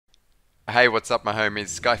Hey, what's up, my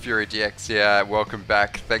homies? SkyfuryDX here. Welcome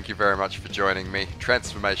back. Thank you very much for joining me.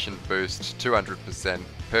 Transformation boost, 200%,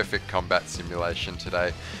 perfect combat simulation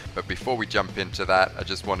today. But before we jump into that, I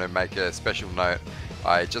just want to make a special note.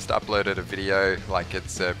 I just uploaded a video, like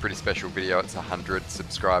it's a pretty special video. It's a 100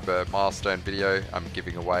 subscriber milestone video. I'm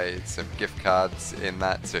giving away some gift cards in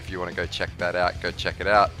that, so if you want to go check that out, go check it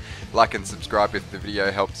out. Like and subscribe if the video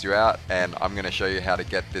helps you out, and I'm going to show you how to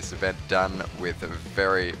get this event done with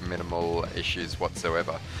very minimal issues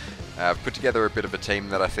whatsoever. I've put together a bit of a team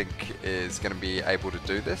that I think is going to be able to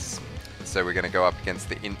do this. So we're going to go up against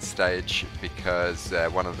the int stage because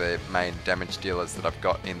one of the main damage dealers that I've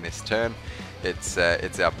got in this turn, it's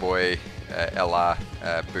our boy LR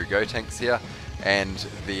Bugo tanks here, and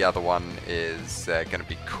the other one is going to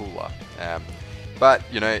be Cooler. But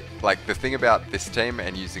you know, like the thing about this team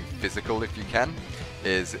and using physical if you can,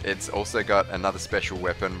 is it's also got another special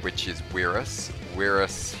weapon which is Weirus.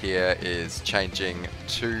 Weirus here is changing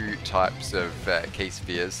two types of key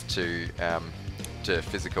spheres to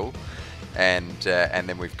physical. And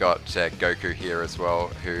then we've got Goku here as well,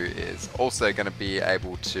 who is also going to be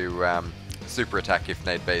able to super attack if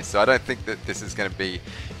need be. So I don't think that this is going to be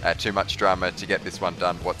too much drama to get this one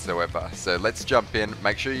done whatsoever. So let's jump in.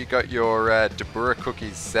 Make sure you got your Dabura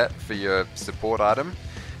cookies set for your support item,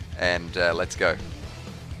 and let's go.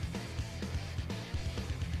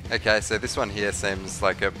 Okay, so this one here seems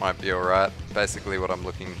like it might be alright. Basically what I'm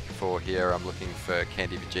looking for here, I'm looking for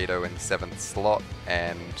Candy Vegito in the 7th slot,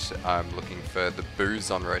 and I'm looking for the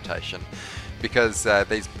boos on rotation. Because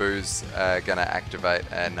these boos are going to activate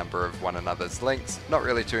a number of one another's links. Not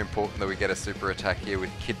really too important that we get a super attack here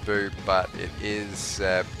with Kid Boo, but it is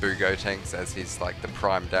Boo Gotenks, as he's like the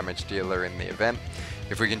prime damage dealer in the event.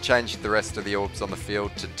 If we can change the rest of the orbs on the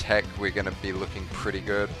field to tech, we're going to be looking pretty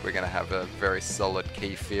good. We're going to have a very solid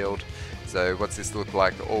key field. So what's this look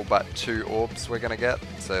like? All but 2 orbs we're going to get.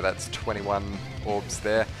 So that's 21 orbs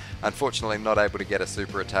there. Unfortunately not able to get a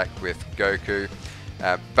super attack with Goku.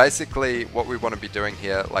 Basically what we want to be doing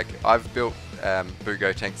here, like I've built Boo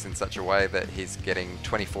Gotenks in such a way that he's getting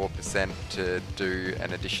 24% to do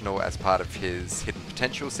an additional as part of his hidden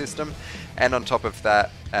potential system, and on top of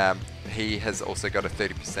that he has also got a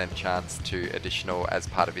 30% chance to additional as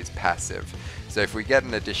part of his passive. So if we get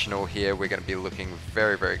an additional here, we're going to be looking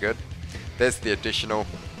very, very good. There's the additional.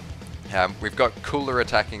 We've got Cooler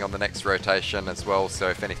attacking on the next rotation as well, so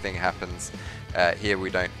if anything happens here we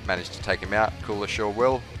don't manage to take him out, Cooler sure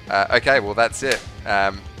will. Okay, well that's it.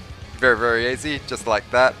 Very, very easy, just like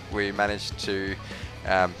that. We managed to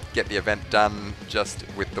get the event done just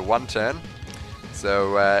with the one turn.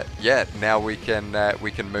 So yeah, now we can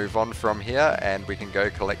move on from here and we can go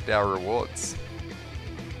collect our rewards.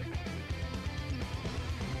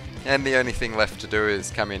 And the only thing left to do is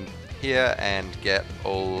come in here and get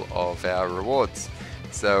all of our rewards.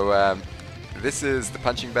 So this is the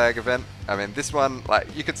punching bag event. I mean, this one,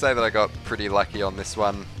 like, you could say that I got pretty lucky on this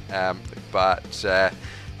one, but I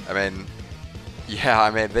mean, yeah,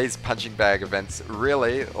 I mean, these punching bag events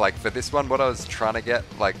really, like for this one, what I was trying to get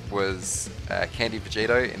like was Candy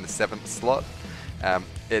Vegito in the 7th slot.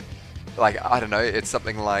 It, like, I don't know, it's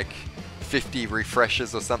something like 50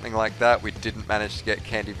 refreshes or something like that. We didn't manage to get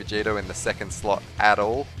Candy Vegito in the 2nd slot at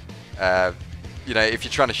all. You know, if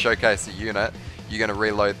you're trying to showcase a unit, you're going to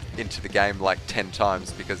reload into the game like 10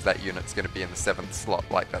 times because that unit's going to be in the 7th slot.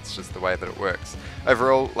 Like, that's just the way that it works.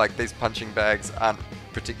 Overall, like, these punching bags aren't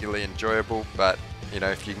particularly enjoyable, but you know,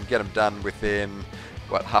 if you can get them done within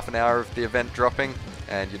what, half an hour of the event dropping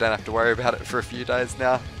and you don't have to worry about it for a few days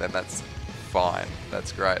now, then that's fine.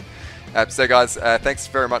 That's great. So guys, thanks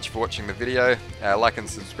very much for watching the video. Like and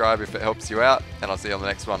subscribe if it helps you out, and I'll see you on the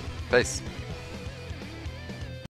next one. Peace.